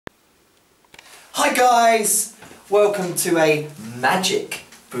Hi guys! Welcome to a magic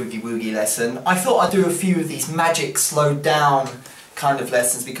Boogie Woogie lesson. I thought I'd do a few of these magic slowed down kind of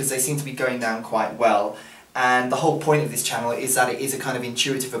lessons because they seem to be going down quite well. And the whole point of this channel is that it is a kind of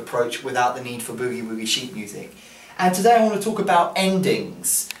intuitive approach without the need for Boogie Woogie sheet music. And today I want to talk about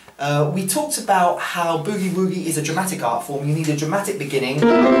endings. We talked about how Boogie Woogie is a dramatic art form. You need a dramatic beginning,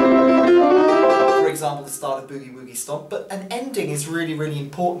 for example the start of Boogie Woogie Stomp, but an ending is really, really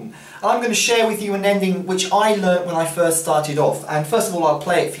important. And I'm going to share with you an ending which I learnt when I first started off. And first of all I'll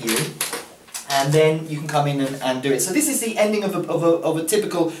play it for you, and then you can come in and do it. So this is the ending of a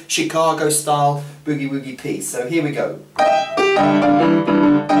typical Chicago style Boogie Woogie piece. So here we go.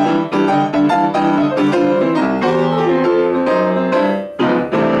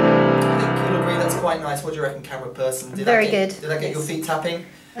 Nice. What do you reckon, camera person? Very good. Did I get your feet tapping?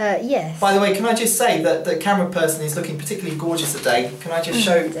 Yes. By the way, can I just say that the camera person is looking particularly gorgeous today? Can I just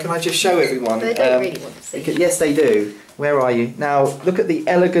show? Can I just show everyone? They don't really want to see. Yes, they do. Where are you? Now, look at the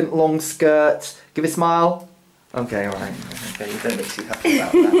elegant long skirt. Give a smile. Okay, all right. Okay, you don't look too happy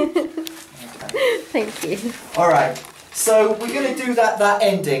about that. Okay. Thank you. All right. So we're going to do that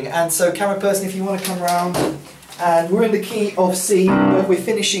ending, and so camera person, if you want to come around. And we're in the key of C, but we're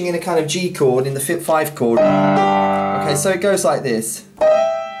finishing in a kind of G chord, in the 5 chord. Okay, so it goes like this.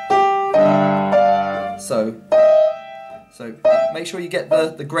 So make sure you get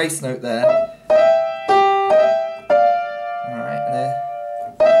the grace note there. Alright, and then.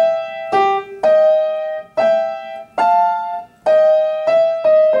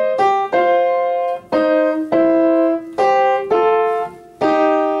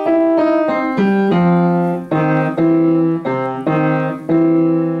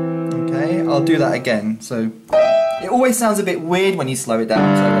 I'll do that again. So it always sounds a bit weird when you slow it down.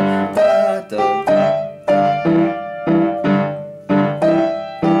 So, da, da, da.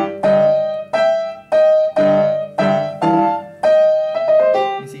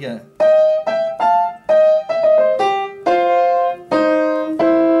 You see, yeah.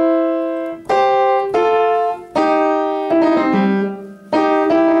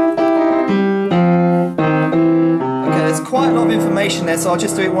 Quite a lot of information there, so I'll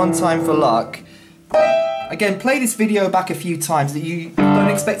just do it one time for luck. Again, play this video back a few times. That you don't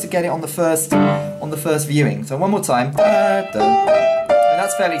expect to get it on the first viewing. So one more time. And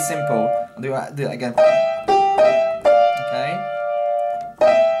that's fairly simple. I'll do that again. Okay.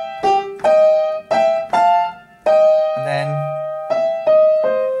 And then.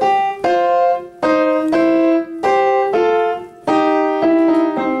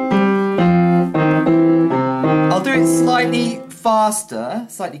 I'll do it slightly faster,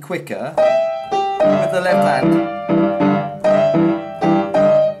 slightly quicker, with the left hand.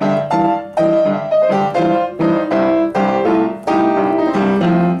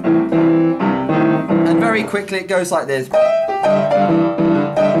 And very quickly it goes like this.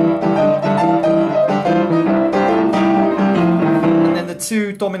 And then the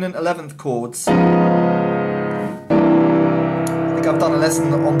 2 dominant 11th chords. I've done a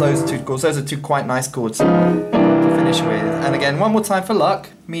lesson on those 2 chords. Those are 2 quite nice chords to finish with. And again, one more time for luck,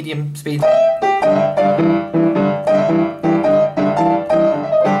 medium speed. So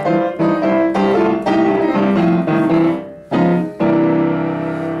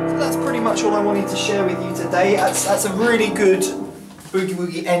that's pretty much all I wanted to share with you today. That's a really good Boogie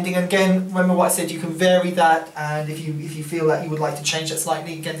Woogie ending. And again, remember what I said, you can vary that, and if you feel that you would like to change that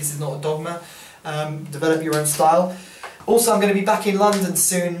slightly, again, this is not a dogma. Develop your own style. Also, I'm going to be back in London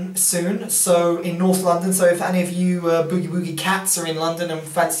soon, so in North London, so if any of you Boogie Woogie cats are in London and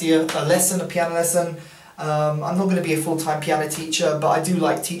fancy a piano lesson, I'm not going to be a full-time piano teacher, but I do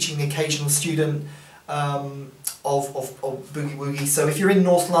like teaching the occasional student of Boogie Woogie. So if you're in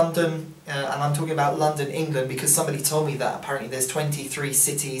North London, and I'm talking about London, England, because somebody told me that apparently there's 23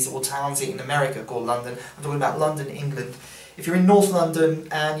 cities or towns in America called London. I'm talking about London, England. If you're in North London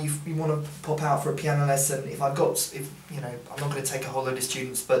and you want to pop out for a piano lesson, I'm not going to take a whole load of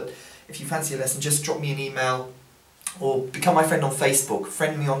students, but if you fancy a lesson, just drop me an email or become my friend on Facebook.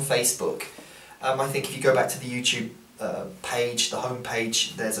 Friend me on Facebook. I think if you go back to the YouTube page, the home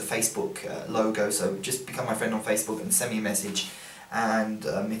page, there's a Facebook logo, so just become my friend on Facebook and send me a message. And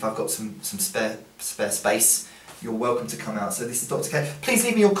if I've got some spare space, you're welcome to come out. So this is Dr. K. Please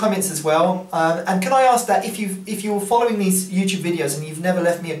leave me your comments as well. And can I ask that if you're following these YouTube videos and you've never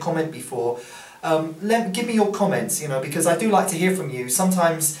left me a comment before, give me your comments, because I do like to hear from you.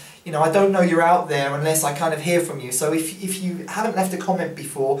 Sometimes, I don't know you're out there unless I kind of hear from you. So if you haven't left a comment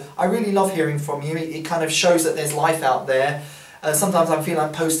before, I really love hearing from you. It kind of shows that there's life out there. Sometimes I feel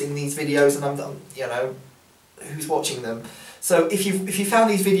I'm posting these videos and I'm who's watching them? So if you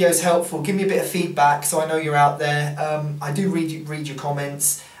found these videos helpful, give me a bit of feedback so I know you're out there. I do read your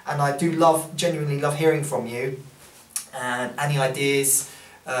comments, and I do genuinely love hearing from you. And any ideas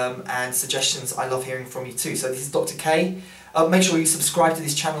and suggestions, I love hearing from you too. So this is Dr. K. Make sure you subscribe to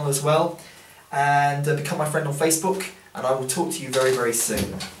this channel as well, and become my friend on Facebook, and I will talk to you very, very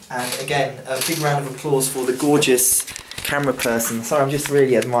soon. And again, a big round of applause for the gorgeous camera person. Sorry, I'm just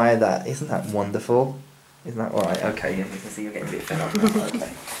really admire that. Isn't that wonderful? Isn't that alright? Okay, yeah, you can see you're getting a bit fed up now.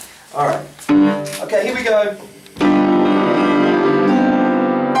 Okay. Alright. Okay, here we go.